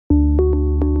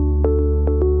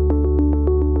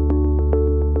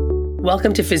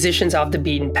Welcome to Physicians Off the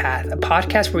Beaten Path, a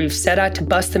podcast where we've set out to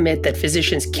bust the myth that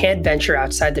physicians can't venture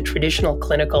outside the traditional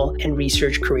clinical and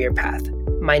research career path.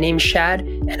 My name's Shad,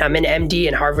 and I'm an MD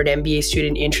and Harvard MBA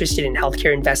student interested in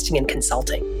healthcare investing and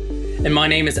consulting. And my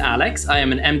name is Alex. I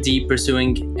am an MD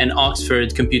pursuing an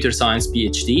Oxford Computer Science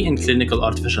PhD in Clinical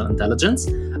Artificial Intelligence,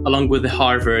 along with a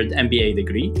Harvard MBA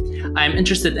degree. I am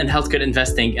interested in healthcare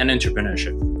investing and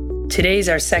entrepreneurship. Today is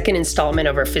our second installment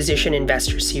of our Physician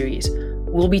Investor series.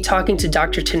 We'll be talking to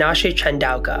Dr. Tinashe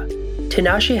Chandauka.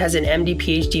 Tinashe has an MD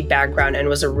PhD background and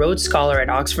was a Rhodes Scholar at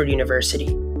Oxford University.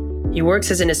 He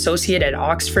works as an associate at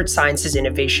Oxford Sciences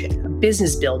Innovation, a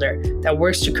business builder that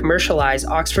works to commercialize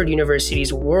Oxford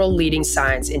University's world-leading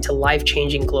science into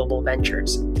life-changing global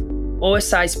ventures.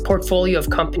 OSI's portfolio of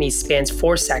companies spans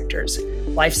 4 sectors: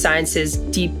 life sciences,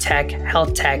 deep tech,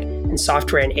 health tech, and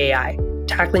software and AI,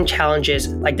 tackling challenges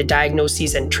like the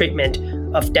diagnosis and treatment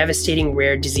of devastating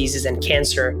rare diseases and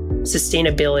cancer,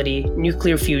 sustainability,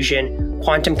 nuclear fusion,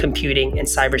 quantum computing, and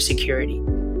cybersecurity.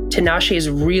 Tinashe is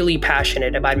really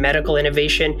passionate about medical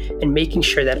innovation and making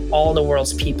sure that all the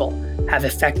world's people have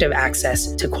effective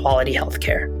access to quality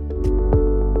healthcare.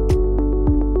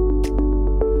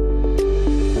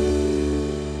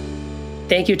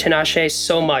 Thank you, Tinashe,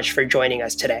 so much for joining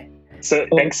us today. So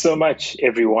thanks so much,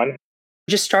 everyone.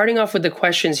 Just starting off with the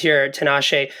questions here,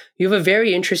 Tinashe, you have a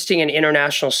very interesting and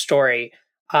international story.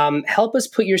 Help us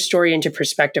put your story into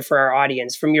perspective for our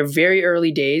audience, from your very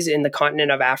early days in the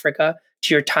continent of Africa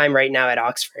to your time right now at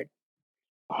Oxford.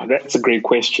 Oh, that's a great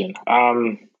question.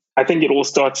 I think it all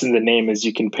starts in the name. As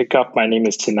you can pick up, my name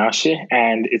is Tinashe,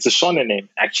 and it's a Shona name,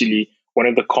 actually, one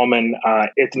of the common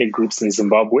ethnic groups in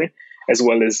Zimbabwe, as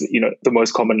well as the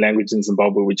most common language in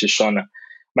Zimbabwe, which is Shona.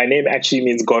 My name actually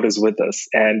means God is with us.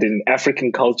 And in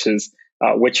African cultures,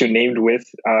 what you're named with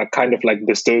kind of like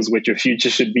bestows what your future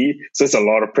should be. So it's a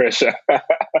lot of pressure.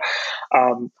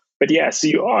 But yeah, so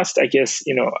you asked, I guess,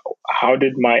 how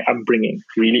did my upbringing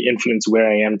really influence where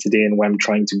I am today and where I'm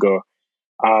trying to go?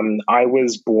 I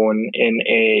was born in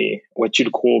what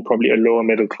you'd call probably a lower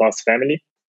middle class family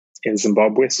in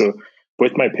Zimbabwe. So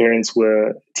both my parents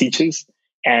were teachers.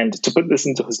 And to put this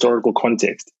into historical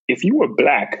context, if you were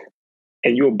Black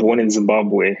and you were born in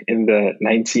Zimbabwe in the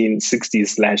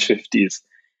 1960s/50s,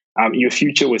 your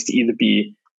future was to either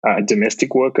be a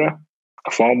domestic worker, a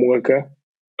farm worker,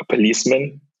 a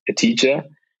policeman, a teacher,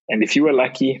 and if you were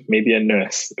lucky, maybe a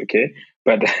nurse, okay?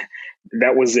 But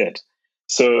that was it.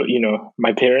 So,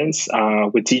 my parents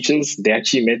were teachers. They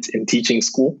actually met in teaching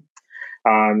school.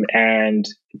 And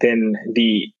then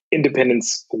the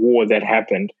independence war that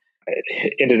happened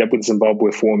ended up with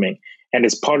Zimbabwe forming. And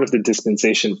as part of the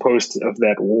dispensation post of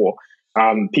that war,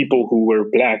 people who were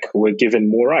Black were given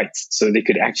more rights. So they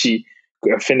could actually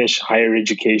finish higher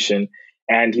education.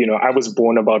 And, I was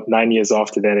born about 9 years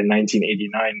after that in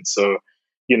 1989. So,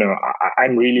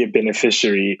 I'm really a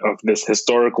beneficiary of this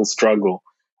historical struggle,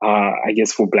 I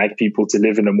guess, for Black people to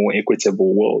live in a more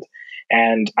equitable world.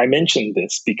 And I mentioned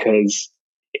this because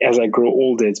as I grow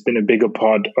older, it's been a bigger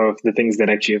part of the things that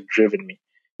actually have driven me.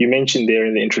 You mentioned there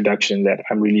in the introduction that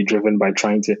I'm really driven by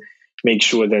trying to make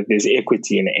sure that there's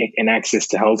equity and access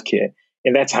to healthcare.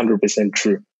 And that's 100%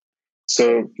 true.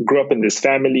 So grew up in this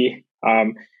family,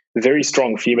 very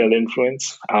strong female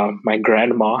influence. My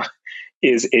grandma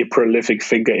is a prolific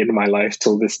figure in my life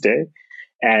till this day.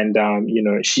 And,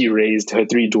 she raised her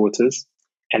 3 daughters,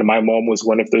 and my mom was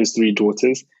one of those 3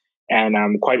 daughters.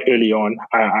 And quite early on,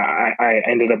 I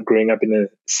ended up growing up in a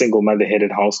single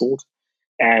mother-headed household.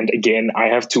 And again, I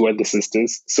have 2 other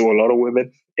sisters, so a lot of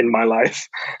women in my life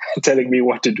telling me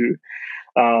what to do.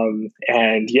 I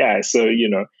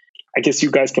guess you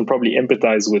guys can probably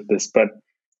empathize with this, but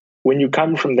when you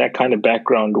come from that kind of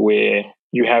background where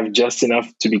you have just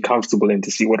enough to be comfortable and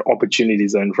to see what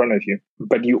opportunities are in front of you,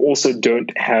 but you also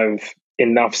don't have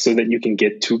enough so that you can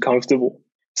get too comfortable.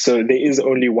 So there is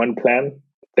only one plan,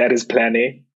 that is plan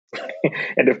A.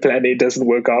 And if plan A doesn't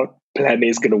work out, plan A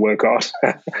is going to work out.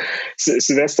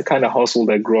 So that's the kind of household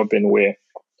I grew up in, where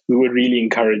we were really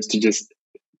encouraged to just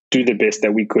do the best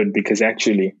that we could, because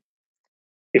actually,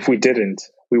 if we didn't,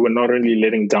 we were not only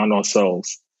letting down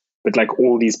ourselves, but like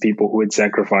all these people who had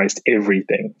sacrificed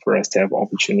everything for us to have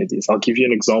opportunities. I'll give you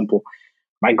an example.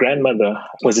 My grandmother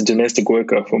was a domestic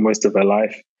worker for most of her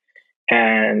life.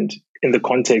 And in the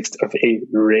context of a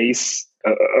race,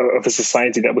 of a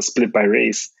society that was split by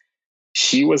race,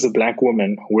 she was a Black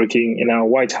woman working in a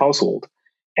white household.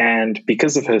 And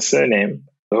because of her surname,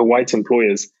 her white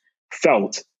employers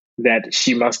felt that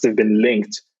she must have been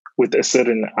linked with a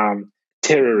certain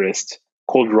terrorist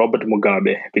called Robert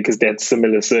Mugabe, because they had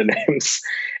similar surnames.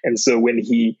 And so when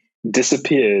he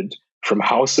disappeared from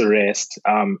house arrest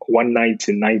one night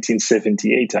in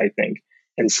 1978, I think,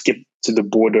 and skipped to the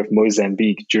border of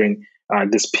Mozambique during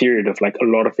this period of like a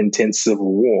lot of intense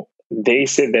civil war. They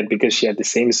said that because she had the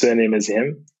same surname as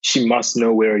him, she must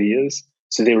know where he is.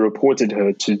 So they reported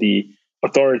her to the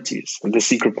authorities, the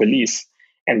secret police,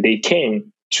 and they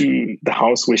came to the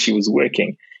house where she was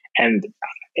working. And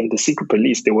in the secret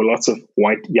police, there were lots of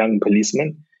white young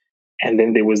policemen. And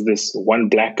then there was this one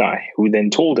black guy who then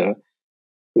told her,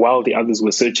 while the others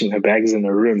were searching her bags in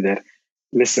her room, that,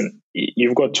 listen,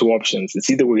 you've got two options. It's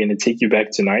either we're going to take you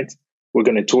back tonight, we're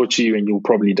going to torture you and you'll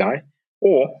probably die,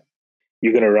 or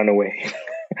you're going to run away.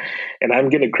 And I'm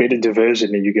going to create a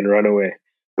diversion and you can run away.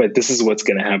 But this is what's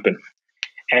going to happen.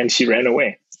 And she ran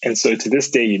away. And so to this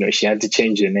day, she had to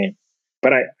change her name.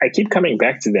 But I keep coming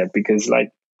back to that because,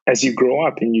 like, as you grow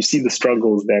up and you see the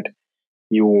struggles that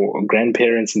your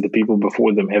grandparents and the people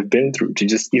before them have been through to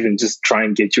just try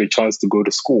and get you a chance to go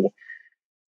to school.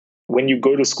 When you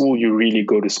go to school, you really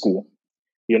go to school.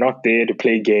 You're not there to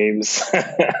play games.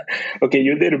 Okay,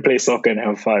 you're there to play soccer and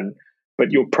have fun.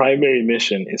 But your primary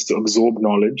mission is to absorb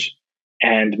knowledge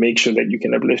and make sure that you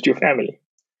can uplift your family.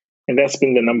 And that's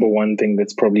been the number one thing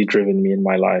that's probably driven me in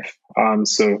my life.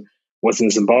 So was in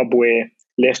Zimbabwe,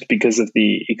 left because of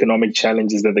the economic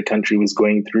challenges that the country was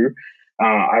going through.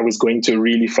 I was going to a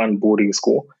really fun boarding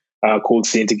school called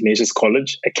St. Ignatius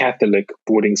College, a Catholic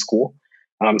boarding school.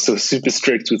 So super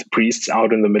strict with priests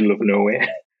out in the middle of nowhere.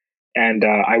 And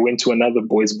I went to another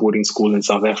boys' boarding school in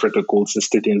South Africa called St.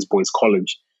 Stithians Boys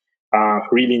College.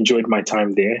 Really enjoyed my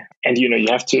time there. And, you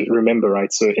have to remember,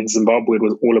 right? So in Zimbabwe, it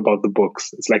was all about the books.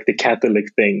 It's like the Catholic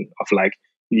thing of like,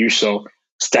 you shall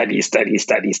study,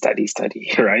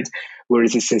 right?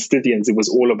 Whereas in St. Stithians, it was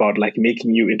all about like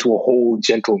making you into a whole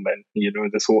gentleman,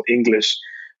 this whole English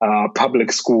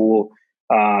public school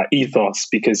ethos,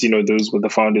 because, those were the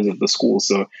founders of the school.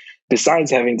 So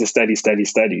besides having to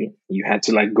study, you had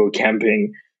to like go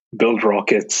camping, build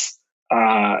rockets,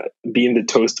 be in the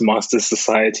Toastmasters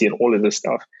Society and all of this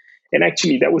stuff. And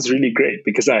actually, that was really great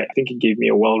because I think it gave me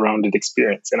a well-rounded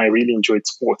experience and I really enjoyed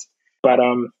sports. But,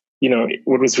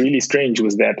 what was really strange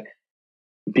was that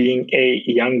being a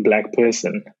young Black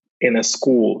person in a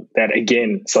school that,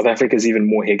 again, South Africa is even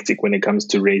more hectic when it comes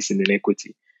to race and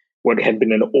inequity. What had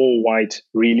been an all-white,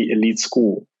 really elite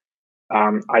school,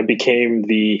 I became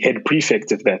the head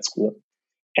prefect of that school.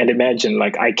 And imagine,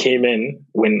 like, I came in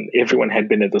when everyone had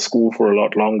been at the school for a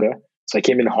lot longer. So I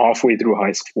came in halfway through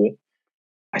high school.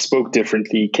 I spoke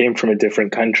differently, came from a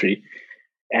different country.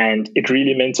 And it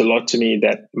really meant a lot to me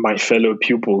that my fellow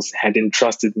pupils had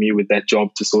entrusted me with that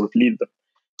job to sort of lead them.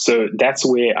 So that's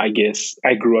where I guess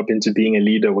I grew up into being a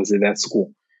leader, was at that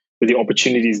school, with the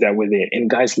opportunities that were there. And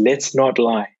guys, let's not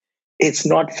lie. It's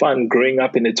not fun growing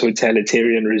up in a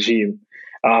totalitarian regime.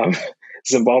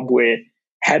 Zimbabwe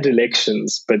had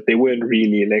elections, but they weren't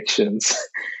really elections.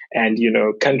 And,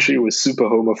 country was super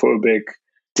homophobic,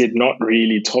 did not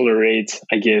really tolerate,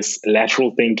 I guess,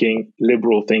 lateral thinking,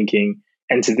 liberal thinking,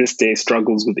 and to this day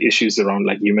struggles with issues around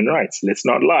like human rights. Let's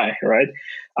not lie, right?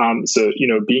 So,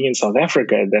 being in South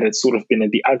Africa, that had sort of been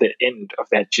at the other end of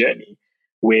that journey,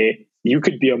 where you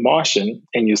could be a Martian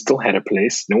and you still had a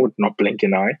place, no one not blink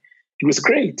an eye. It was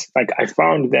great. Like, I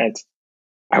found that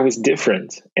I was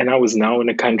different, and I was now in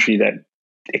a country that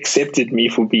accepted me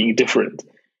for being different.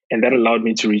 And that allowed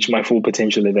me to reach my full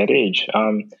potential at that age.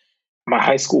 My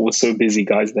high school was so busy,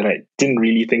 guys, that I didn't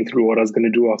really think through what I was going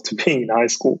to do after being in high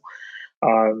school.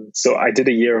 So I did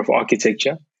a year of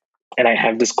architecture, and I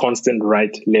have this constant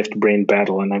right-left brain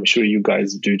battle, and I'm sure you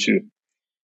guys do too.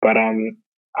 But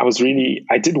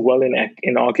I did well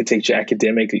in architecture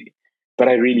academically, but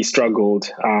I really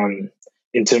struggled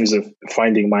in terms of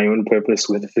finding my own purpose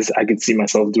with this. I could see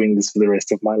myself doing this for the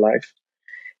rest of my life.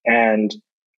 And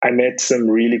I met some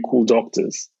really cool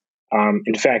doctors.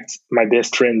 In fact, my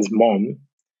best friend's mom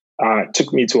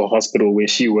took me to a hospital where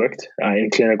she worked in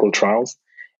clinical trials,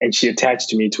 and she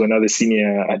attached me to another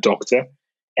senior doctor.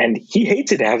 And he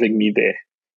hated having me there.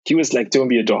 He was like, don't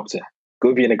be a doctor.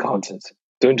 Go be an accountant.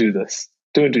 Don't do this.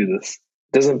 Don't do this.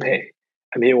 Doesn't pay.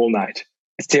 I'm here all night.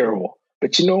 It's terrible.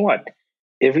 But you know what?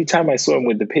 Every time I saw him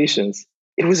with the patients,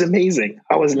 it was amazing.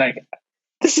 I was like,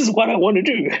 this is what I want to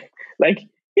do. This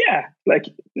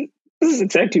is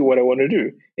exactly what I want to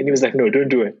do. And he was like, no, don't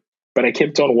do it. But I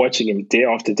kept on watching him day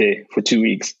after day for 2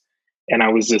 weeks. And I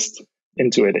was just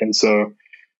into it. And so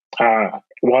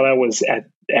while I was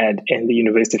in the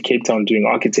University of Cape Town doing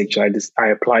architecture, I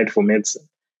applied for medicine.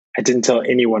 I didn't tell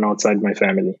anyone outside my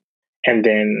family. And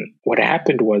then what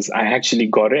happened was I actually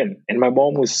got in, and my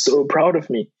mom was so proud of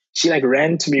me. She like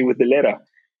ran to me with the letter,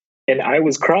 and I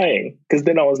was crying because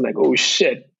then I was like, oh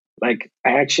shit, like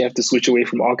I actually have to switch away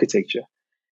from architecture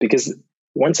because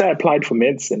once I applied for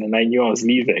medicine and I knew I was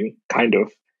leaving, kind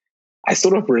of, I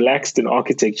sort of relaxed in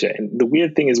architecture. And the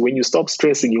weird thing is when you stop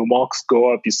stressing, your marks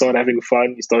go up, you start having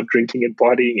fun, you start drinking and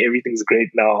partying, everything's great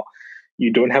now.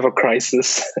 You don't have a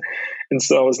crisis. And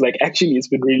so I was like, actually, it's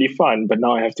been really fun, but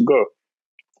now I have to go.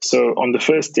 So on the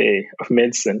first day of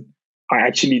medicine, I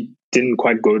actually didn't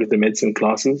quite go to the medicine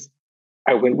classes.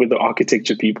 I went with the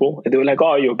architecture people and they were like,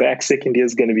 oh, you're back. Second year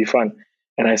is going to be fun.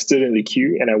 And I stood in the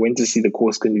queue and I went to see the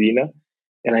course convener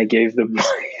and I gave them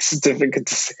my certificate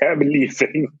to say I'm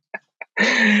leaving.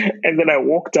 And then I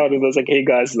walked out and I was like, hey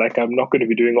guys, like I'm not going to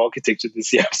be doing architecture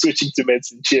this year. I'm switching to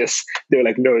medicine. Cheers. They were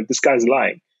like, no, this guy's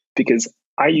lying. Because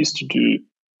I used to do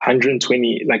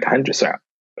 120, like 100, sorry,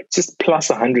 just plus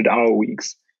 100-hour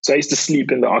weeks. So I used to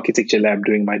sleep in the architecture lab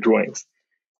doing my drawings.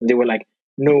 And they were like,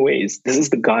 no ways. This is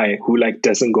the guy who like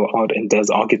doesn't go out and does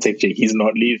architecture. He's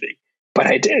not leaving. But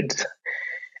I did.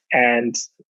 And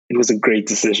it was a great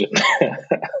decision.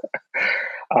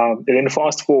 And then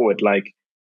fast forward, like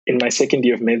in my second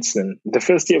year of medicine, the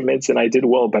first year of medicine, I did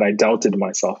well, but I doubted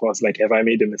myself. I was like, have I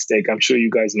made a mistake? I'm sure you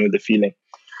guys know the feeling.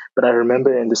 But I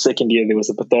remember in the second year, there was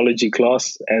a pathology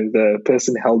class and the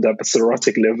person held up a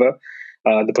cirrhotic liver,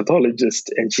 the pathologist,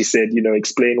 and she said,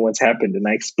 explain what's happened. And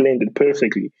I explained it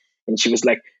perfectly. And she was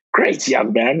like, great,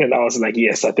 young man. And I was like,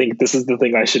 yes, I think this is the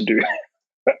thing I should do.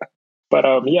 But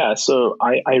yeah, so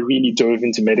I really dove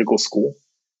into medical school.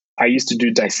 I used to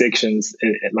do dissections.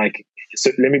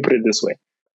 So let me put it this way.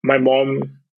 My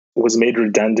mom was made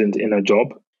redundant in her job.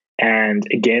 And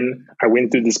again, I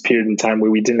went through this period in time where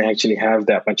we didn't actually have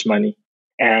that much money.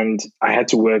 And I had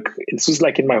to work. This was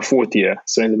like in my fourth year.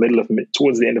 So in the middle of,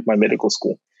 towards the end of my medical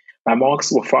school, my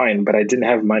marks were fine, but I didn't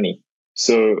have money.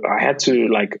 So I had to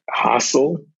like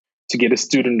hustle to get a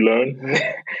student loan.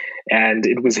 And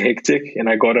it was hectic. And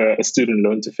I got a student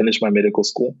loan to finish my medical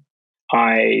school.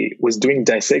 I was doing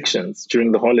dissections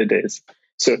during the holidays.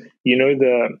 So,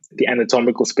 the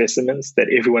anatomical specimens that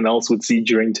everyone else would see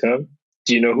during term?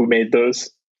 Do you know who made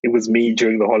those? It was me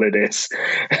during the holidays.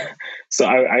 So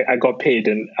I got paid.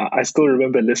 And I still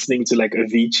remember listening to like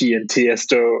Avicii and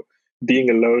Tiesto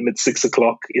being alone at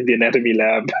 6:00 in the anatomy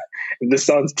lab. And this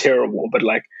sounds terrible, but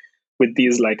like with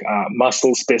these like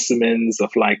muscle specimens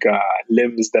of like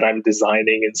limbs that I'm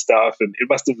designing and stuff. And it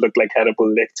must have looked like Hannibal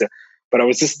Lecter. But I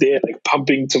was just there like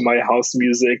pumping to my house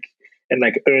music and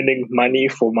like earning money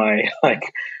for my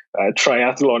like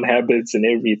triathlon habits and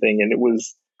everything. And it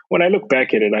was, when I look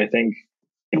back at it, I think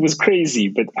it was crazy,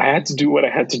 but I had to do what I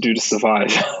had to do to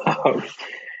survive.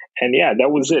 And yeah, that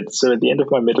was it. So at the end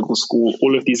of my medical school,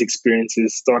 all of these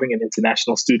experiences, starting an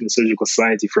international student surgical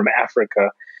society from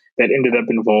Africa that ended up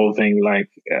involving like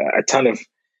a ton of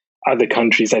other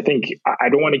countries. I think, I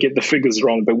don't want to get the figures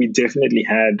wrong, but we definitely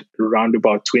had around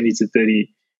about 20 to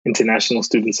 30 international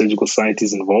student surgical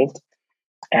societies involved.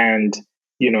 And,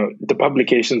 the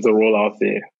publications are all out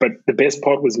there. But the best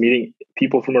part was meeting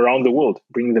people from around the world,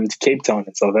 bringing them to Cape Town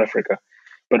in South Africa.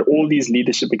 But all these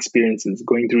leadership experiences,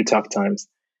 going through tough times,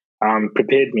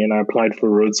 prepared me, and I applied for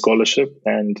a Rhodes Scholarship.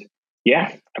 And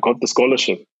yeah, I got the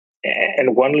scholarship.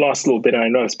 And one last little bit, and I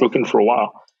know I've spoken for a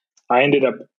while, I ended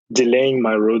up delaying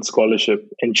my Rhodes Scholarship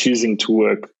and choosing to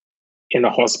work in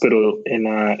a hospital in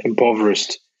an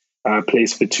impoverished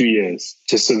place for 2 years,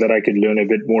 just so that I could learn a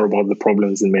bit more about the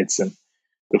problems in medicine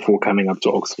before coming up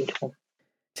to Oxford.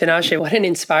 Tinashe, what an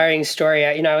inspiring story.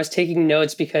 I was taking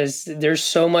notes because there's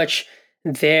so much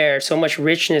there, so much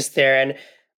richness there. And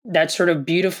that sort of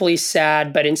beautifully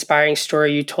sad but inspiring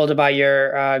story you told about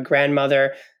your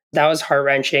grandmother, that was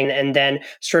heart-wrenching. And then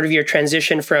sort of your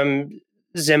transition from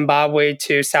Zimbabwe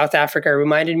to South Africa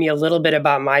reminded me a little bit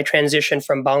about my transition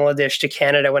from Bangladesh to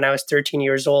Canada when I was 13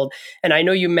 years old. And I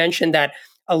know you mentioned that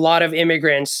a lot of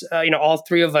immigrants, all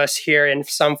three of us here in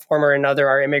some form or another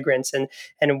are immigrants,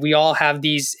 and we all have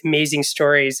these amazing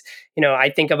stories. I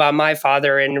think about my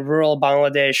father in rural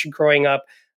Bangladesh growing up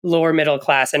lower middle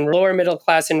class, and lower middle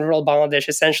class in rural Bangladesh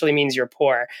essentially means you're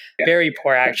poor, very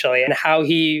poor actually, and how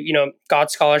he, got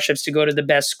scholarships to go to the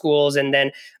best schools. And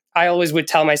then I always would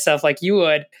tell myself, like you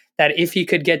would, that if he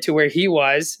could get to where he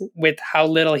was with how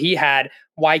little he had,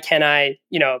 why can't I,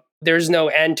 there's no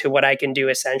end to what I can do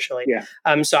essentially.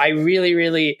 Yeah. So I really,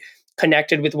 really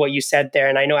connected with what you said there.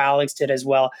 And I know Alex did as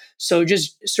well. So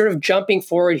just sort of jumping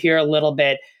forward here a little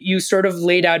bit, you sort of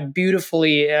laid out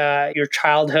beautifully your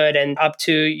childhood and up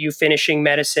to you finishing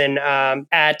medicine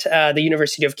at the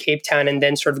University of Cape Town and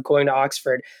then sort of going to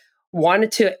Oxford.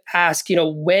 Wanted to ask,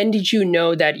 when did you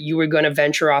know that you were going to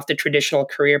venture off the traditional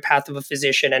career path of a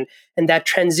physician? And that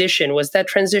transition, was that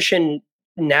transition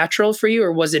natural for you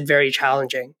or was it very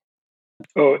challenging?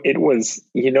 Oh, it was,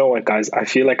 you know what, guys? I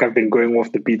feel like I've been going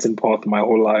off the beaten path my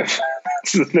whole life.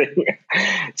 That's the thing.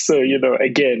 So,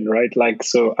 again, right? Like,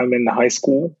 so I'm in high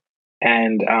school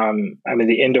and I'm at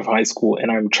the end of high school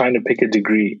and I'm trying to pick a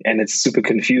degree and it's super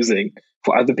confusing.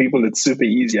 For other people, it's super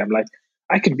easy. I'm like,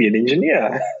 I could be an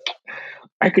engineer.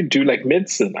 I could do like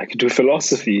medicine. I could do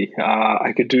philosophy.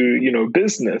 I could do,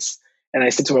 business. And I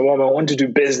said to my mom, I want to do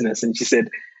business. And she said,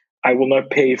 I will not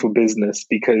pay for business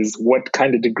because what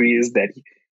kind of degree is that?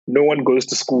 No one goes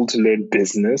to school to learn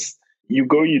business. You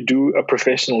go, you do a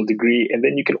professional degree, and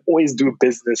then you can always do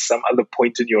business some other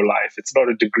point in your life. It's not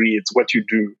a degree, it's what you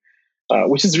do,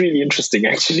 which is really interesting,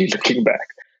 actually, looking back.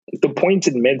 The point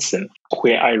in medicine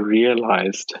where I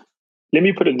realized, let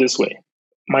me put it this way,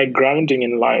 my grounding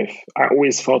in life, I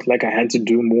always felt like I had to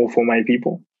do more for my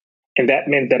people. And that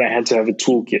meant that I had to have a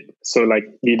toolkit. So, like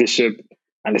leadership,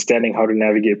 understanding how to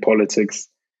navigate politics,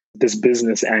 this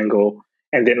business angle,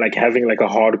 and then like having like a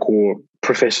hardcore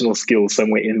professional skill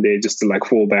somewhere in there just to like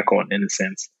fall back on in a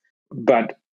sense.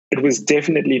 But it was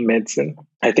definitely medicine.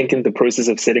 I think in the process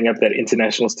of setting up that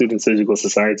International Student Surgical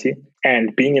Society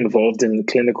and being involved in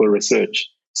clinical research.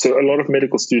 So a lot of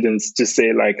medical students just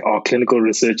say like, oh, clinical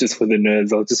research is for the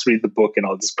nerds. I'll just read the book and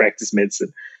I'll just practice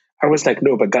medicine. I was like,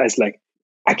 no, but guys, like,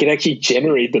 I can actually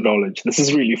generate the knowledge. This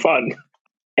is really fun.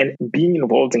 And being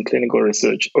involved in clinical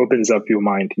research opens up your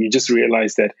mind. You just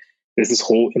realize that there's this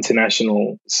whole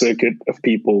international circuit of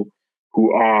people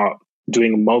who are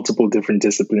doing multiple different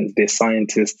disciplines. They're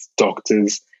scientists,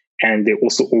 doctors, and they're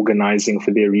also organizing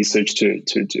for their research to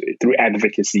through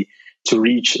advocacy to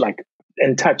reach like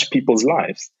and touch people's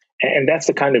lives. And that's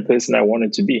the kind of person I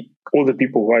wanted to be. All the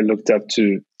people who I looked up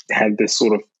to had this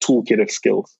sort of toolkit of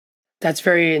skills. That's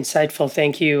very insightful.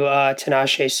 Thank you,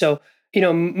 Tinashe. So,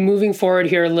 moving forward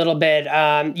here a little bit,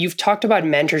 you've talked about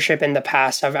mentorship in the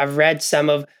past. I've read some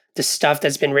of the stuff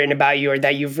that's been written about you or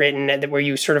that you've written where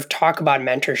you sort of talk about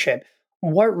mentorship.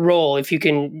 What role, if you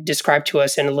can describe to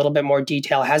us in a little bit more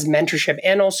detail, has mentorship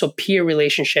and also peer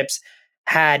relationships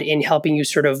had in helping you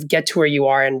sort of get to where you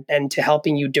are and to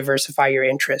helping you diversify your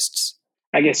interests?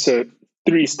 I guess so.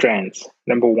 Three strands.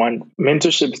 Number one,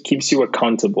 mentorship keeps you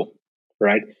accountable,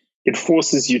 right? It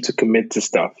forces you to commit to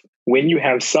stuff. When you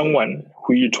have someone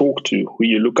who you talk to, who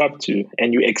you look up to,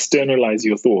 and you externalize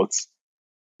your thoughts,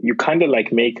 you kind of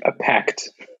like make a pact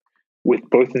with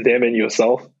both them and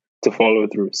yourself to follow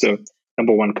through. So,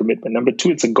 number one, commitment. Number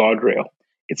two, it's a guardrail.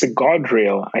 It's a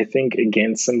guardrail, I think,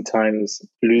 against sometimes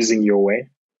losing your way.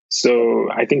 So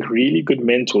I think really good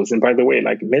mentors, and by the way,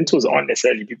 like mentors aren't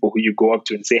necessarily people who you go up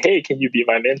to and say, "Hey, can you be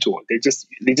my mentor?" They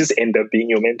just end up being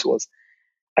your mentors.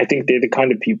 I think they're the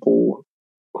kind of people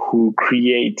who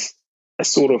create a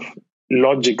sort of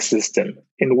logic system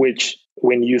in which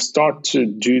when you start to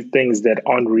do things that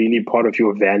aren't really part of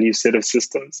your value set of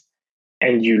systems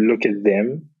and you look at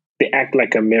them, they act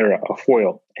like a mirror, a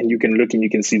foil, and you can look and you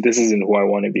can see this isn't who I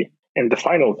want to be. And the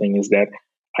final thing is that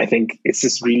I think it's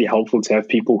just really helpful to have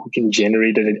people who can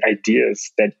generate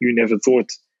ideas that you never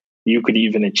thought you could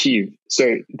even achieve.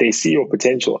 So they see your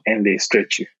potential and they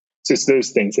stretch you. So it's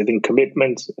those things. I think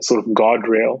commitment, sort of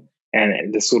guardrail,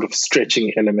 and the sort of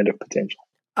stretching element of potential.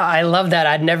 I love that.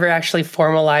 I'd never actually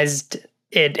formalized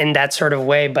it in that sort of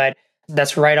way, but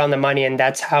that's right on the money. And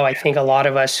that's how I think a lot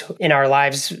of us in our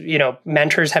lives,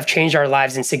 mentors have changed our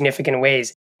lives in significant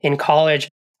ways. In college,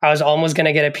 I was almost going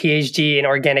to get a PhD in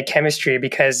organic chemistry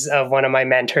because of one of my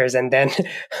mentors. And then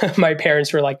my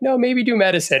parents were like, no, maybe do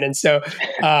medicine. And so,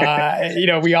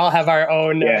 we all have our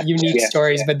own unique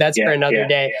stories, but that's for another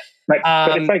day. But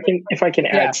if I can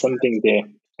add something there,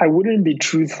 I wouldn't be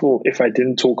truthful if I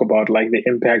didn't talk about like the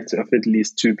impact of at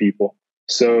least two people.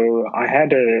 So I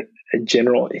had a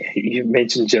general, you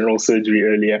mentioned general surgery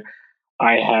earlier.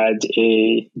 I had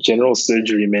a general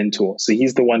surgery mentor. So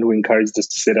he's the one who encouraged us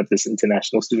to set up this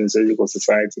International Student Surgical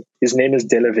Society. His name is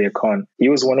Delavere Khan. He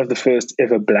was one of the first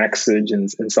ever Black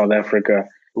surgeons in South Africa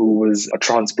who was a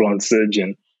transplant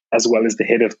surgeon, as well as the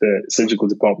head of the surgical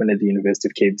department at the University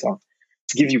of Cape Town.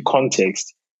 To give you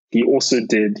context, he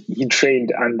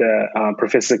trained under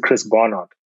Professor Chris Barnard.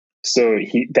 So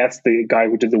that's the guy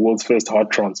who did the world's first heart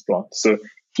transplant. So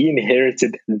he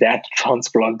inherited that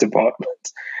transplant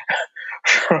department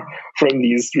from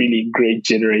these really great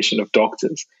generation of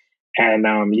doctors. And,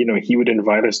 he would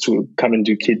invite us to come and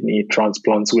do kidney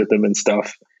transplants with him and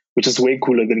stuff, which is way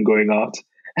cooler than going out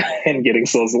and getting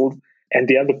sozzled. And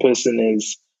the other person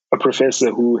is a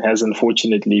professor who has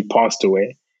unfortunately passed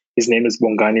away. His name is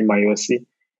Bongani Mayosi.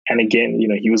 And again,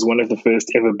 he was one of the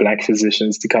first ever Black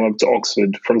physicians to come up to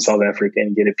Oxford from South Africa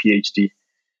and get a PhD.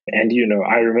 And,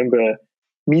 I remember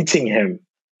meeting him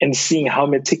and seeing how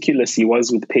meticulous he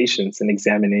was with patients and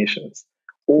examinations.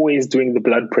 always doing the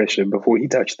blood pressure before he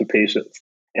touched the patients.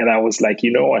 And I was like,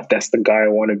 you know what? That's the guy I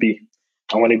want to be.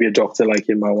 I want to be a doctor like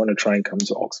him. I want to try and come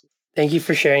to Oxford. Thank you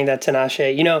for sharing that,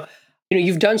 Tinashe.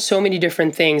 You've done so many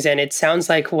different things, and it sounds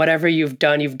like whatever you've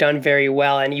done very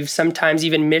well. And you've sometimes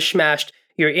even mishmashed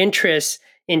your interests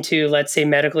into, let's say,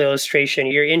 medical illustration,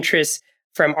 your interests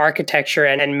from architecture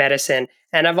and medicine.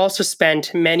 And I've also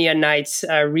spent many a nights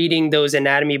reading those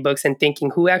anatomy books and thinking,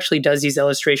 who actually does these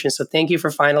illustrations? So thank you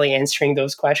for finally answering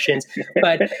those questions.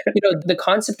 But the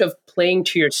concept of playing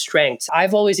to your strengths,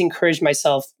 I've always encouraged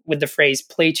myself with the phrase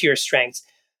 "play to your strengths."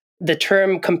 The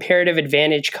term comparative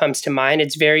advantage comes to mind.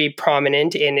 It's very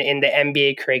prominent in the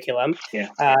MBA curriculum,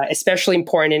 especially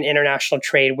important in international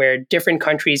trade where different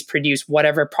countries produce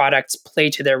whatever products play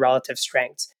to their relative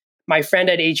strengths. My friend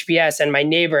at HBS and my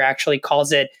neighbor actually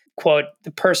calls it, quote,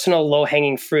 the personal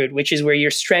low-hanging fruit, which is where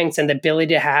your strengths and the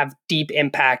ability to have deep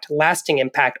impact, lasting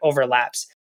impact overlaps.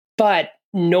 But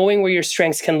knowing where your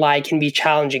strengths can lie can be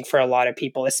challenging for a lot of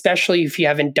people, especially if you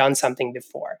haven't done something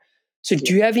before. So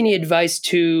do you have any advice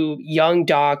to young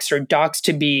docs or docs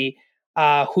to be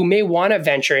who may want to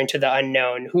venture into the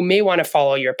unknown, who may want to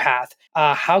follow your path?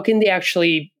 How can they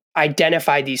actually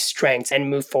identify these strengths and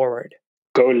move forward?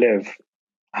 Go live,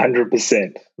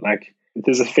 100%. Like,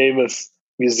 there's a famous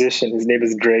musician, his name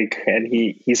is Drake, and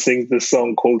he sings this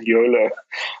song called YOLO,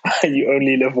 You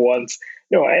Only Live Once.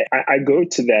 No, I go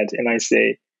to that and I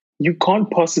say, you can't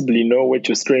possibly know what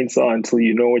your strengths are until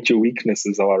you know what your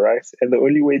weaknesses are, right? And the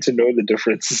only way to know the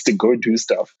difference is to go do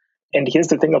stuff. And here's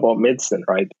the thing about medicine,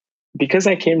 right? Because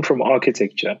I came from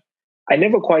architecture, I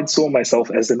never quite saw myself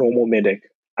as a normal medic.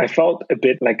 I felt a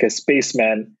bit like a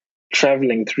spaceman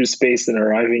traveling through space and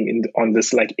arriving on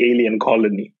this like alien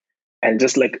colony and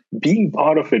just like being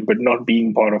part of it, but not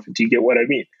being part of it. Do you get what I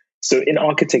mean? So in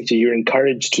architecture, you're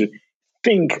encouraged to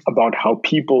think about how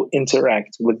people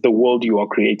interact with the world you are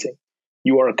creating.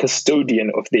 You are a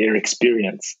custodian of their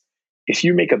experience. If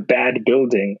you make a bad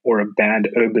building or a bad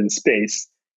urban space,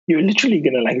 you're literally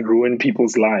going to like ruin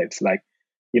people's lives. Like,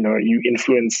 you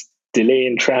influence delay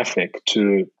in traffic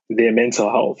to their mental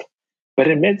health. But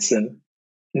in medicine,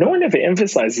 no one ever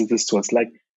emphasizes this to us. Like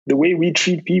the way we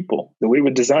treat people, the way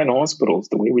we design hospitals,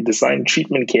 the way we design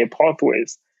treatment care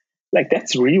pathways, like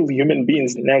that's real human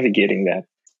beings navigating that.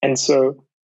 And so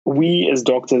we as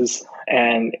doctors,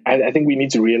 and I think we need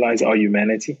to realize our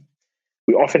humanity.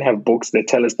 We often have books that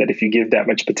tell us that if you give that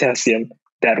much potassium,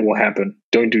 that will happen.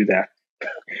 Don't do that,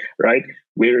 right?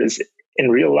 Whereas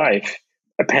in real life,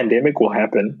 a pandemic will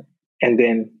happen, and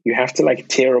then you have to like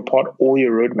tear apart all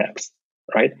your roadmaps,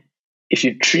 right? If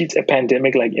you treat a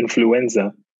pandemic like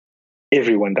influenza,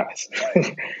 everyone dies.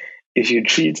 If you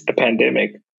treat a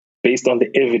pandemic based on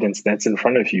the evidence that's in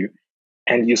front of you,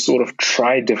 and you sort of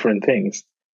try different things,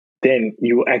 then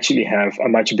you will actually have a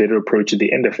much better approach at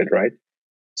the end of it, right?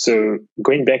 So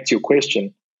going back to your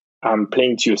question,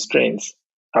 playing to your strengths,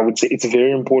 I would say it's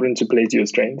very important to play to your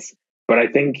strengths. But I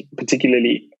think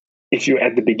particularly if you're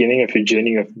at the beginning of your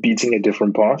journey of beating a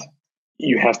different path,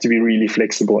 you have to be really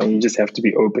flexible and you just have to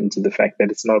be open to the fact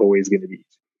that it's not always going to be.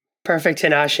 Perfect,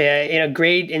 Tinashe.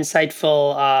 Great,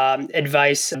 insightful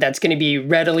advice that's going to be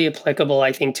readily applicable,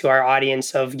 I think, to our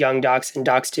audience of young docs and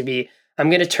docs to be. I'm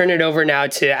going to turn it over now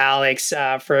to Alex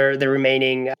for the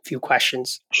remaining few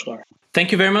questions. Sure.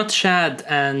 Thank you very much, Shad.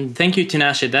 And thank you,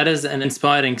 Tinashe. That is an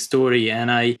inspiring story.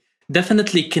 And I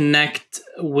definitely connect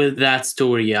with that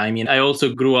story. I mean, I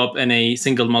also grew up in a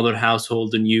single mother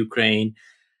household in Ukraine.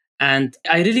 And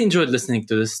I really enjoyed listening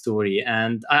to this story.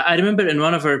 And I remember in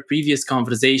one of our previous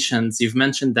conversations, you've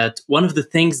mentioned that one of the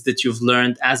things that you've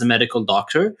learned as a medical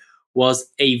doctor was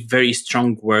a very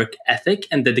strong work ethic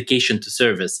and dedication to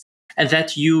service, and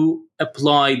that you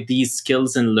applied these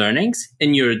skills and learnings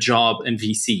in your job in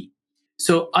VC.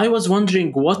 So I was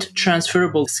wondering, what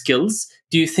transferable skills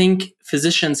do you think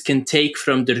physicians can take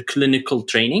from their clinical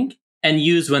training and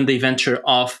use when they venture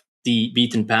off the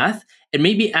beaten path? And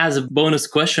maybe as a bonus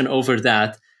question over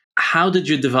that, how did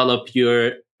you develop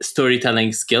your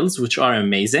storytelling skills, which are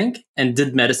amazing? And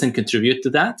did medicine contribute to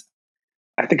that?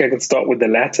 I think I can start with the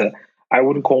latter. I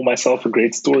wouldn't call myself a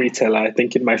great storyteller. I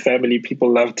think in my family,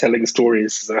 people love telling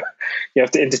stories. So you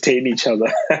have to entertain each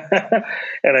other.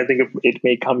 And I think it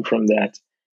may come from that.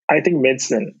 I think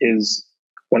medicine is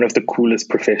one of the coolest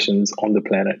professions on the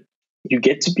planet. You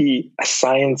get to be a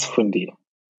science fundi,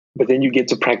 but then you get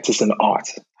to practice an art.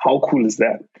 How cool is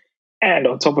that? And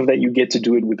on top of that, you get to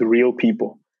do it with real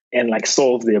people and like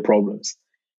solve their problems.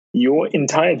 Your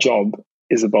entire job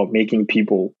is about making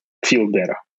people feel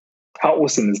better. How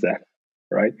awesome is that,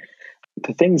 right?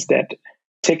 The things that,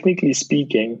 technically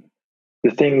speaking, the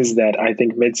things that I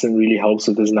think medicine really helps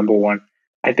with is number one,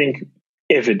 I think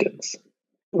evidence.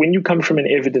 When you come from an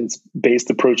evidence-based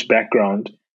approach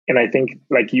background, and I think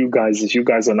like you guys, if you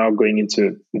guys are now going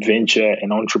into venture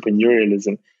and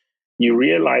entrepreneurialism, you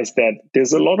realize that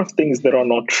there's a lot of things that are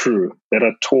not true that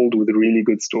are told with really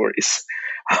good stories.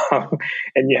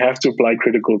 And you have to apply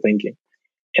critical thinking.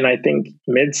 And I think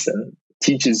medicine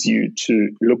teaches you to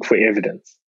look for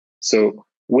evidence. So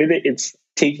whether it's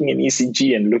taking an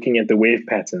ECG and looking at the wave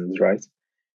patterns, right?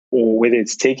 Or whether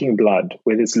it's taking blood,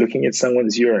 whether it's looking at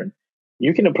someone's urine,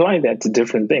 you can apply that to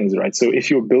different things, right? So if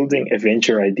you're building a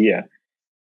venture idea,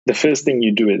 the first thing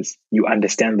you do is you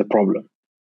understand the problem.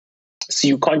 So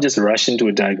you can't just rush into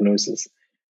a diagnosis.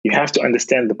 You have to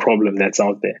understand the problem that's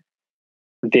out there.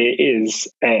 There is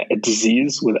a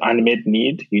disease with unmet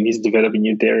need. You need to develop a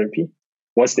new therapy.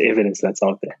 What's the evidence that's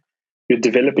out there? You're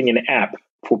developing an app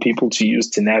for people to use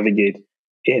to navigate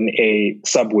in a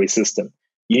subway system.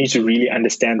 You need to really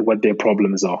understand what their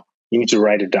problems are. You need to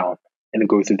write it down and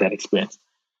go through that experience.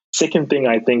 Second thing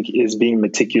I think is being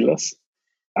meticulous.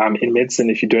 In medicine,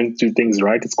 if you don't do things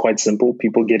right, it's quite simple.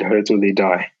 People get hurt or they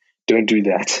die. Don't do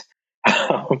that.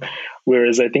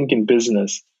 Whereas I think in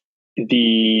business,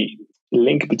 the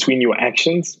link between your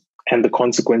actions and the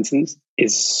consequences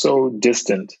is so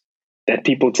distant that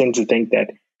people tend to think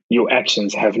that your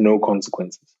actions have no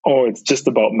consequences. Oh, it's just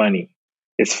about money.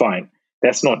 It's fine.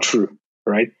 That's not true,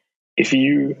 right? If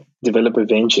you develop a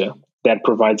venture that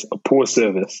provides a poor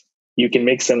service, you can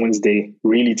make someone's day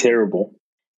really terrible.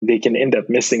 They can end up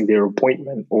missing their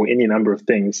appointment or any number of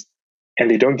things, and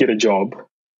they don't get a job,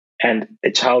 and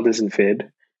a child isn't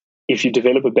fed. If you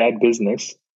develop a bad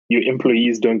business, your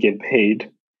employees don't get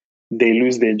paid, they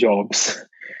lose their jobs,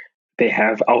 they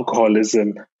have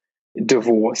alcoholism,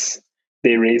 divorce,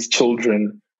 they raise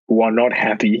children who are not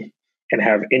happy and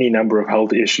have any number of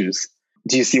health issues.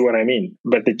 Do you see what I mean?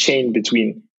 But the chain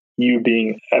between you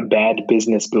being a bad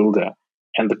business builder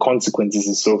and the consequences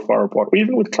is so far apart. Or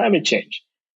even with climate change,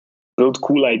 build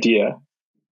cool idea,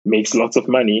 makes lots of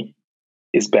money,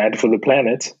 is bad for the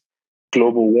planet,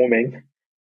 global warming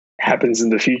happens in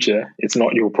the future, it's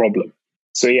not your problem.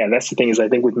 So yeah, that's the thing is I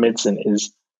think with medicine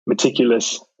is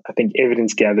meticulous, I think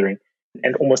evidence gathering,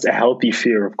 and almost a healthy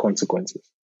fear of consequences.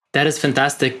 That is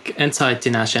fantastic insight,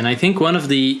 Tinashe. And I think one of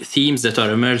the themes that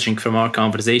are emerging from our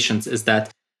conversations is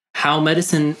that how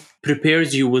medicine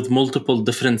prepares you with multiple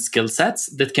different skill sets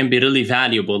that can be really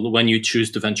valuable when you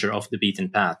choose to venture off the beaten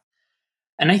path.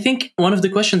 And I think one of the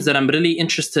questions that I'm really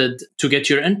interested to get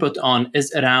your input on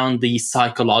is around the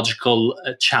psychological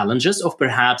challenges of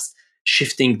perhaps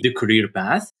shifting the career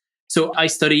path. So I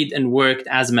studied and worked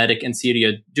as a medic in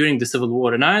Syria during the civil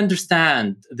war, and I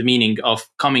understand the meaning of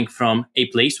coming from a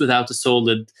place without a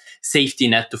solid safety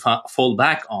net to fall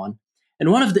back on.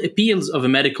 And one of the appeals of a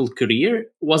medical career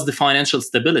was the financial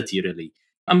stability, really.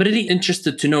 I'm really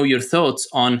interested to know your thoughts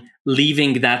on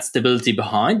leaving that stability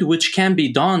behind, which can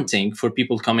be daunting for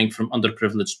people coming from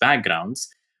underprivileged backgrounds.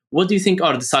 What do you think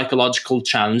are the psychological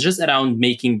challenges around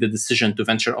making the decision to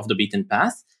venture off the beaten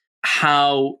path?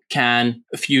 How can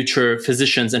future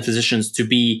physicians and physicians to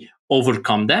be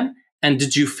overcome them? And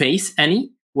did you face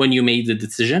any when you made the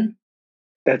decision?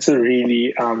 That's a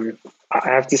really, I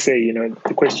have to say,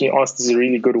 the question you asked is a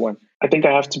really good one. I think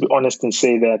I have to be honest and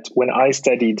say that when I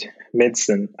studied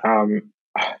medicine,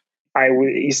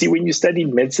 you see, when you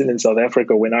studied medicine in South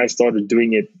Africa, when I started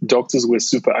doing it, doctors were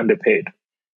super underpaid.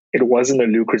 It wasn't a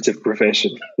lucrative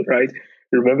profession, right?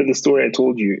 Remember the story I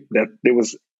told you that there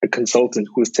was a consultant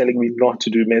who was telling me not to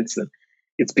do medicine.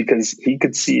 It's because he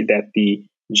could see that the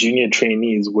junior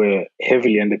trainees were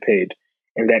heavily underpaid,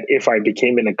 and that if I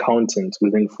became an accountant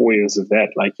within 4 years of that,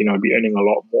 I'd be earning a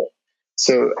lot more.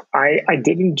 So I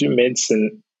didn't do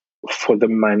medicine for the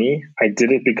money. I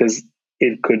did it because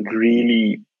it could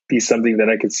really be something that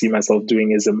I could see myself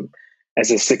doing as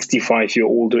a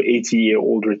 65-year-old or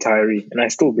 80-year-old retiree. And I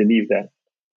still believe that.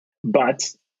 But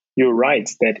you're right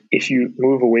that if you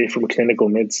move away from clinical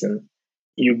medicine,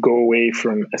 you go away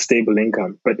from a stable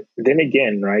income. But then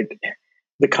again, right,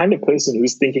 the kind of person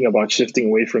who's thinking about shifting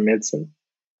away from medicine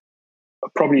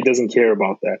probably doesn't care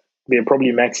about that. They're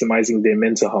probably maximizing their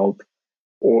mental health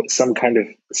or some kind of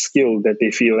skill that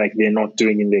they feel like they're not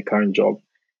doing in their current job.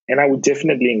 And I would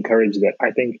definitely encourage that.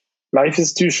 I think life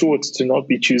is too short to not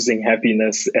be choosing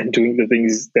happiness and doing the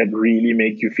things that really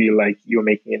make you feel like you're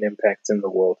making an impact in the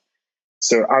world.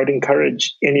 So I would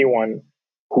encourage anyone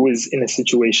who is in a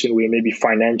situation where maybe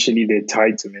financially they're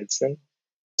tied to medicine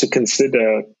to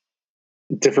consider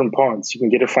different paths. You can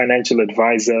get a financial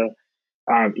advisor.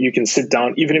 You can sit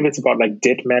down, even if it's about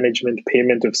debt management,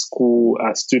 payment of school,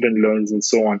 student loans, and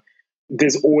so on.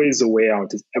 There's always a way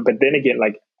out. But then again,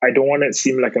 I don't want to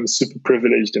seem like I'm super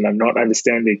privileged and I'm not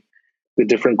understanding the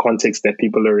different contexts that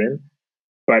people are in.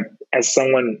 But as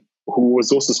someone who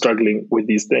was also struggling with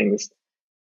these things,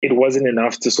 it wasn't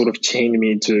enough to sort of chain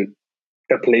me to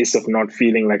a place of not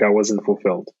feeling like I wasn't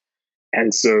fulfilled.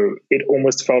 And so it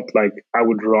almost felt like I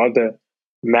would rather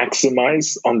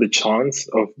maximize on the chance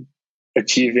of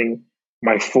achieving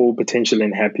my full potential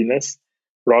and happiness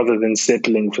rather than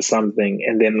settling for something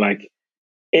and then like,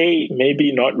 A,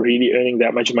 maybe not really earning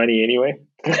that much money anyway.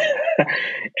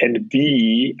 And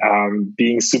B,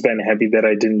 being super unhappy that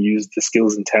I didn't use the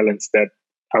skills and talents that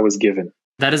I was given.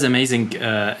 That is amazing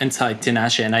insight,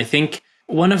 Tinashe. And I think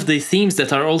one of the themes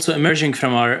that are also emerging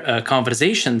from our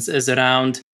conversations is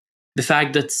around the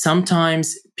fact that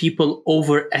sometimes people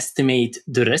overestimate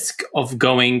the risk of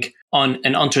going on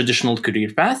an untraditional career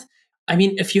path. I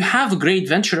mean, if you have a great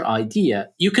venture idea,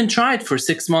 you can try it for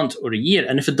 6 months or a year.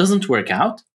 And if it doesn't work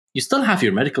out, you still have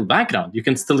your medical background. You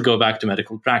can still go back to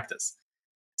medical practice.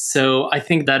 So I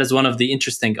think that is one of the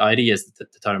interesting ideas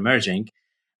that are emerging.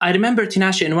 I remember,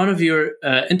 Tinashe, in one of your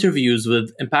interviews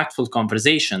with Impactful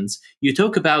Conversations, you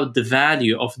talk about the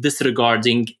value of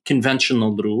disregarding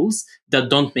conventional rules that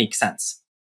don't make sense,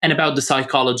 and about the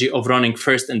psychology of running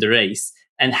first in the race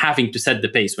and having to set the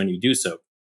pace when you do so.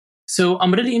 So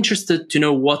I'm really interested to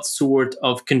know what sort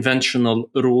of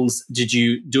conventional rules did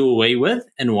you do away with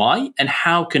and why, and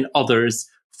how can others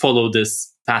follow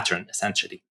this pattern,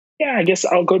 essentially? Yeah, I guess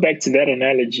I'll go back to that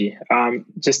analogy.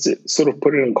 Just to sort of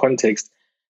put it in context.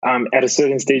 At a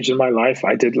certain stage in my life,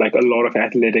 I did like a lot of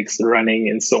athletics, running,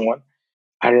 and so on.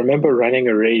 I remember running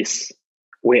a race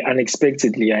where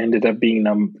unexpectedly I ended up being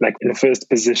like in the first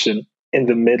position in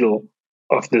the middle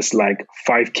of this like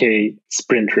 5K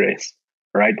sprint race,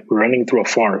 right? Running through a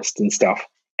forest and stuff.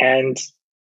 And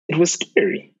it was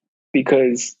scary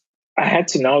because I had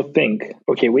to now think,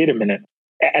 okay, wait a minute.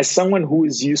 As someone who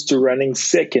is used to running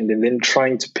second and then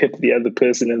trying to pip the other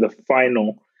person in the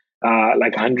final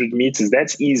like 100 meters,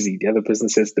 that's easy. The other person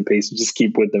sets the pace, you just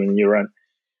keep with them and you run.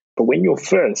 But when you're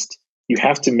first, you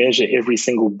have to measure every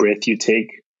single breath you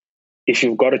take. If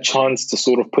you've got a chance to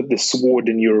sort of put the sword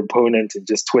in your opponent and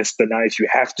just twist the knife, you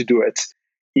have to do it,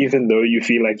 even though you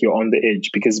feel like you're on the edge,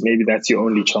 because maybe that's your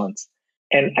only chance.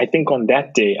 And I think on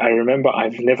that day, I remember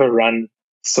I've never run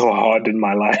so hard in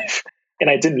my life. And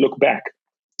I didn't look back.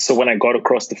 So when I got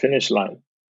across the finish line,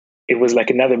 it was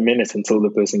like another minute until the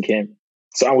person came.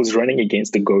 So I was running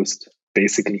against a ghost,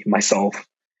 basically, myself.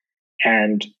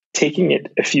 And taking it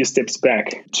a few steps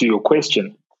back to your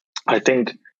question, I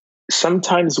think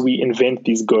sometimes we invent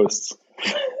these ghosts,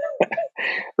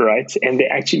 right? And they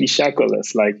actually shackle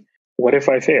us. Like, what if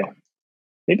I fail?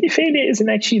 Maybe failure isn't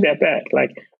actually that bad.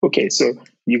 Like, okay, so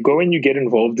you go and you get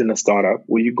involved in a startup,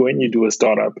 or you go and you do a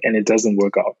startup and it doesn't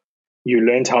work out. You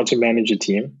learned how to manage a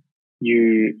team.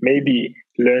 You maybe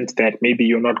learned that maybe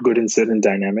you're not good in certain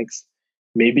dynamics.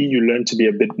 Maybe you learned to be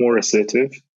a bit more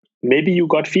assertive. Maybe you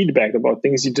got feedback about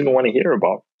things you didn't want to hear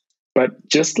about. But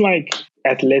just like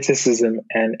athleticism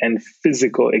and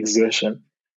physical exertion,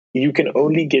 you can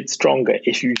only get stronger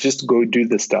if you just go do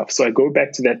the stuff. So I go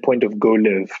back to that point of go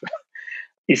live.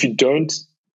 If you don't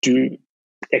do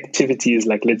activities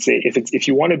like, let's say, if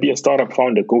you want to be a startup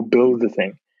founder, go build the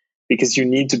thing, because you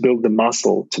need to build the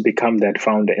muscle to become that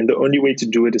founder. And the only way to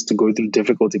do it is to go through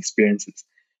difficult experiences.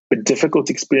 But difficult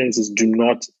experiences do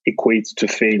not equate to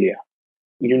failure.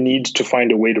 You need to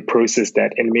find a way to process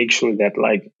that and make sure that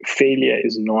like failure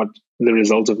is not the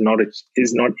result of knowledge,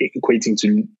 is not equating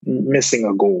to missing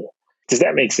a goal. Does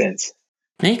that make sense?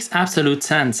 Makes absolute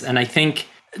sense. And I think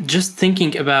just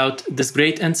thinking about this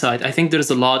great insight, I think there's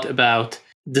a lot about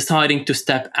deciding to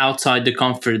step outside the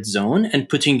comfort zone and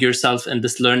putting yourself in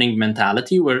this learning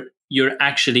mentality where you're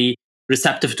actually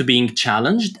receptive to being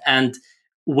challenged and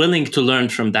willing to learn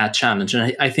from that challenge.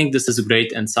 And I think this is a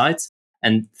great insight.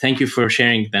 And thank you for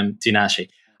sharing them, Tinashe.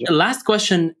 Yeah. The last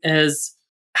question is,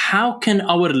 how can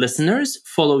our listeners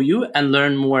follow you and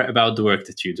learn more about the work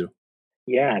that you do?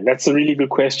 Yeah, that's a really good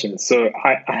question. So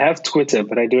I have Twitter,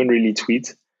 but I don't really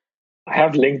tweet. I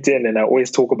have LinkedIn and I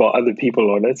always talk about other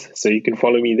people on it. So you can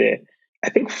follow me there. I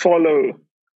think follow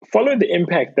the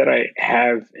impact that I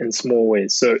have in small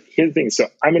ways. So here's the thing. So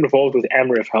I'm involved with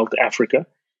AmRef Health Africa,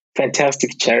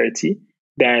 fantastic charity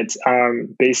that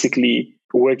basically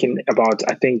work in about,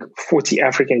 I think, 40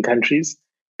 African countries.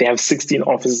 They have 16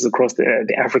 offices across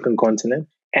the African continent,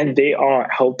 and they are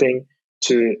helping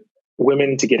to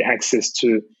women to get access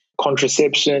to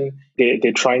contraception.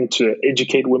 They're trying to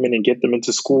educate women and get them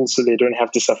into school so they don't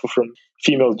have to suffer from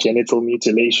female genital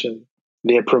mutilation.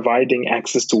 They're providing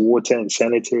access to water and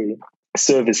sanitary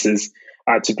services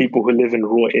to people who live in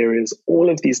rural areas, all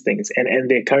of these things. And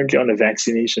they're currently on a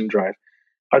vaccination drive.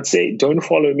 I'd say don't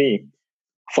follow me.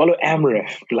 follow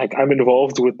AMREF. Like, I'm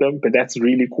involved with them, but that's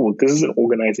really cool. This is an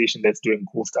organization that's doing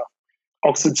cool stuff.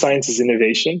 Oxford Sciences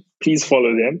Innovation, please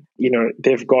follow them.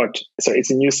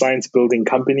 It's a new science building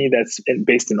company that's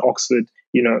based in Oxford.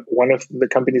 One of the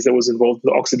companies that was involved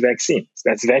in the Oxford vaccine,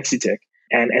 that's Vaxitech,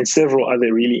 and several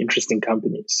other really interesting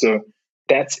companies. So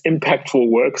that's impactful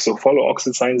work. So follow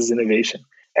Oxford Sciences Innovation.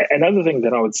 Another thing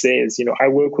that I would say is, I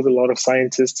work with a lot of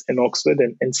scientists in Oxford,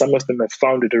 and some of them have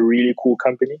founded a really cool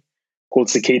company called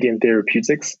Circadian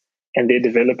Therapeutics, and they're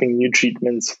developing new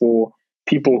treatments for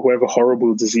people who have a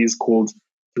horrible disease called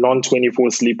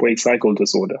non-24 sleep-wake cycle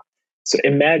disorder. So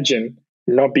imagine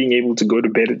not being able to go to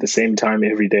bed at the same time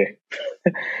every day,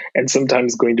 and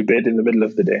sometimes going to bed in the middle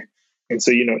of the day. And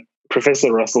so,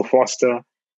 Professor Russell Foster,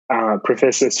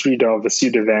 Professor Sridhar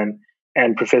Vasudevan,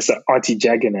 and Professor Arti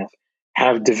Jagannath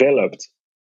have developed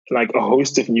like a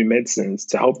host of new medicines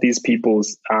to help these people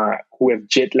who have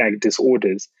jet lag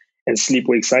disorders and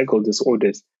sleep-wake cycle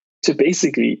disorders to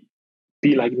basically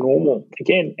be like normal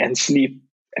again and sleep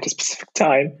at a specific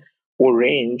time or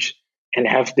range and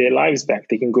have their lives back.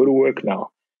 They can go to work now.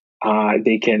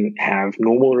 They can have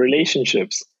normal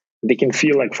relationships. They can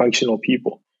feel like functional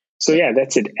people. So yeah,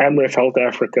 that's it. AMREF Health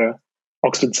Africa,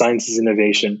 Oxford Sciences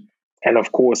Innovation, and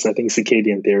of course, I think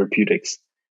Circadian Therapeutics.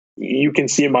 You can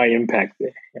see my impact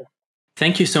there. Yeah.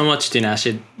 Thank you so much,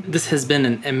 Tinashe. This has been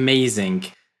an amazing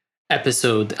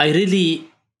episode. I really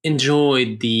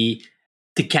enjoyed the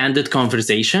candid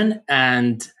conversation,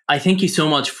 and I thank you so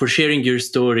much for sharing your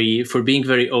story, for being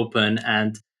very open,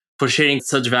 and for sharing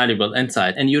such valuable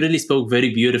insight. And you really spoke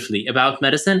very beautifully about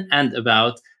medicine and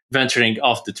about venturing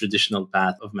off the traditional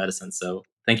path of medicine. So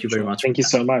thank you very much. Thank you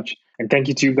so much. And thank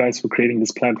you to you guys for creating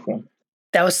this platform.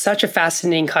 That was such a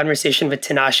fascinating conversation with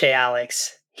Tinashe,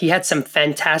 Alex. He had some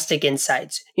fantastic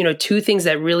insights. Two things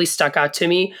that really stuck out to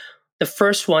me. The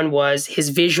first one was his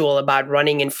visual about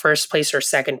running in first place or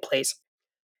second place.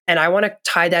 And I want to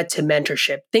tie that to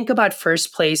mentorship. Think about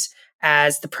first place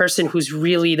as the person who's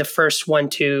really the first one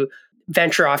to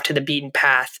venture off to the beaten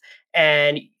path.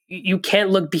 And you can't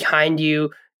look behind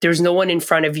you. There's no one in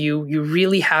front of you. You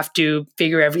really have to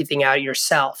figure everything out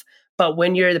yourself. But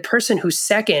when you're the person who's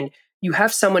second, you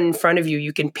have someone in front of you.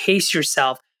 You can pace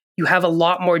yourself. You have a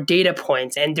lot more data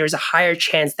points, and there's a higher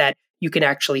chance that you can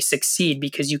actually succeed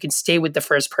because you can stay with the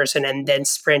first person and then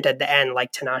sprint at the end,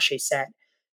 like Tinashe said.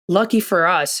 Lucky for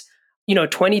us,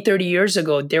 20, 30 years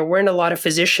ago, there weren't a lot of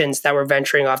physicians that were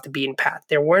venturing off the beaten path.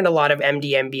 There weren't a lot of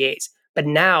MD, MBAs. But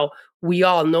now we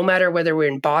all, no matter whether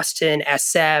we're in Boston,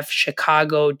 SF,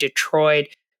 Chicago, Detroit,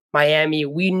 Miami,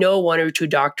 we know one or two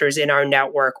doctors in our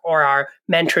network or our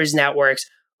mentors' networks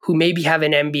who maybe have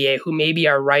an MBA, who maybe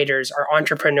are writers or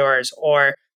entrepreneurs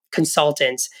or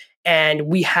consultants. And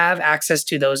we have access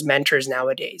to those mentors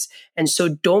nowadays. And so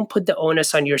don't put the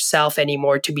onus on yourself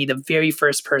anymore to be the very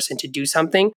first person to do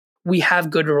something. We have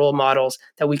good role models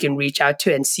that we can reach out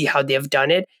to and see how they've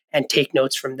done it and take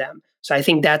notes from them. So I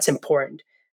think that's important.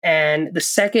 And the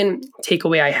second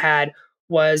takeaway I had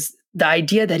was the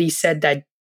idea that he said that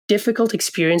difficult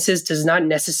experiences does not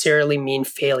necessarily mean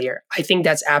failure. I think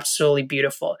that's absolutely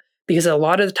beautiful because a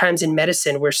lot of the times in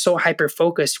medicine, we're so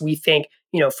hyper-focused. We think,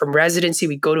 from residency,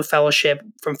 we go to fellowship.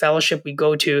 From fellowship, we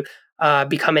go to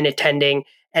become an attending.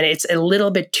 And it's a little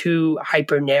bit too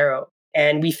hyper-narrow.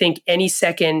 And we think any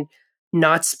second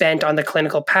not spent on the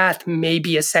clinical path may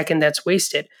be a second that's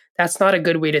wasted. That's not a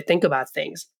good way to think about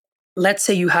things. Let's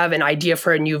say you have an idea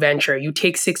for a new venture. You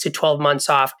take 6 to 12 months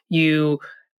off. You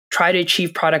try to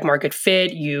achieve product market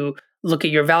fit. You look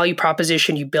at your value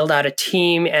proposition. You build out a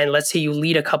team. And let's say you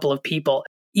lead a couple of people.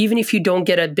 Even if you don't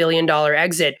get $1 billion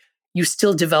exit, you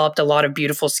still developed a lot of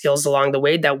beautiful skills along the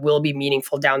way that will be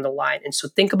meaningful down the line. And so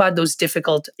think about those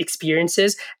difficult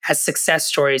experiences as success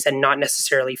stories and not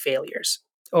necessarily failures.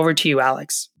 Over to you,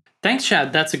 Alex. Thanks,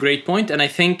 Chad. That's a great point. And I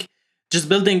think just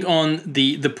building on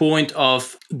the point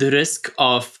of the risk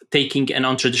of taking an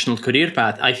untraditional career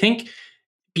path, I think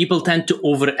people tend to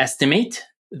overestimate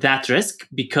that risk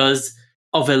because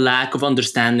of a lack of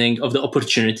understanding of the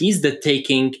opportunities that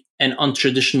taking an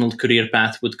untraditional career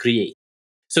path would create.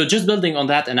 So just building on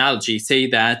that analogy, say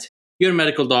that you're a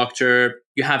medical doctor,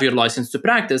 you have your license to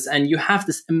practice, and you have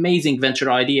this amazing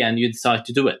venture idea and you decide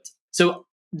to do it. So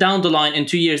down the line, in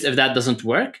 2 years, if that doesn't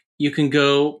work, you can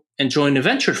go and join a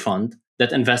venture fund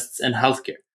that invests in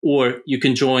healthcare. Or you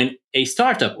can join a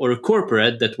startup or a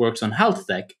corporate that works on health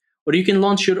tech. Or you can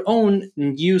launch your own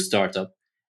new startup.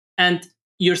 And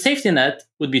your safety net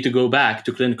would be to go back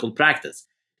to clinical practice.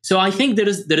 So I think there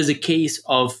is a case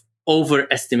of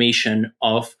overestimation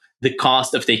of the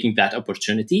cost of taking that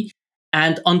opportunity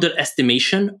and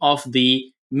underestimation of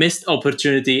the missed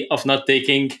opportunity of not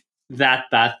taking that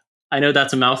path. I know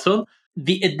that's a mouthful.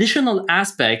 The additional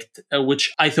aspect,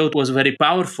 which I thought was very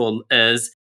powerful,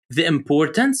 is the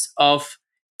importance of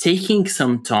taking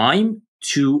some time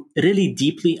to really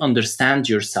deeply understand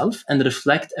yourself and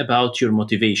reflect about your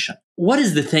motivation. What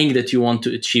is the thing that you want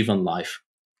to achieve in life?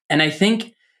 And I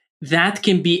think that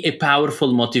can be a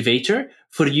powerful motivator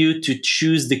for you to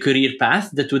choose the career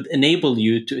path that would enable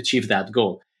you to achieve that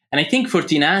goal. And I think for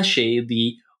Tinashe,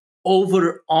 the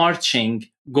overarching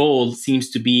goal seems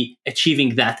to be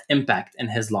achieving that impact in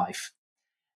his life.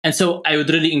 And so I would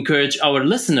really encourage our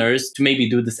listeners to maybe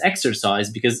do this exercise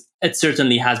because it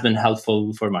certainly has been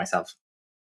helpful for myself.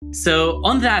 So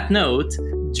on that note,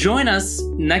 join us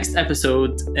next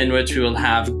episode in which we will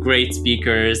have great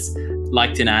speakers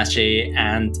like Tinashe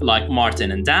and like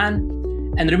Martin and Dan.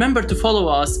 And remember to follow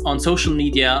us on social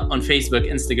media on Facebook,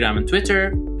 Instagram, and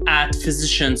Twitter at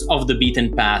Physicians of the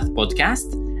Beaten Path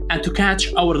podcast, and to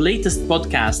catch our latest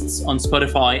podcasts on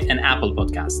Spotify and Apple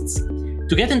Podcasts.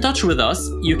 To get in touch with us,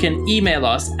 you can email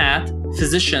us at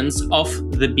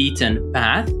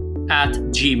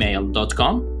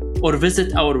physiciansofthebeatenpath@gmail.com or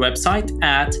visit our website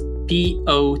at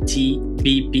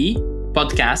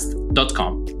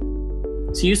potbppodcast.com.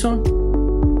 See you soon.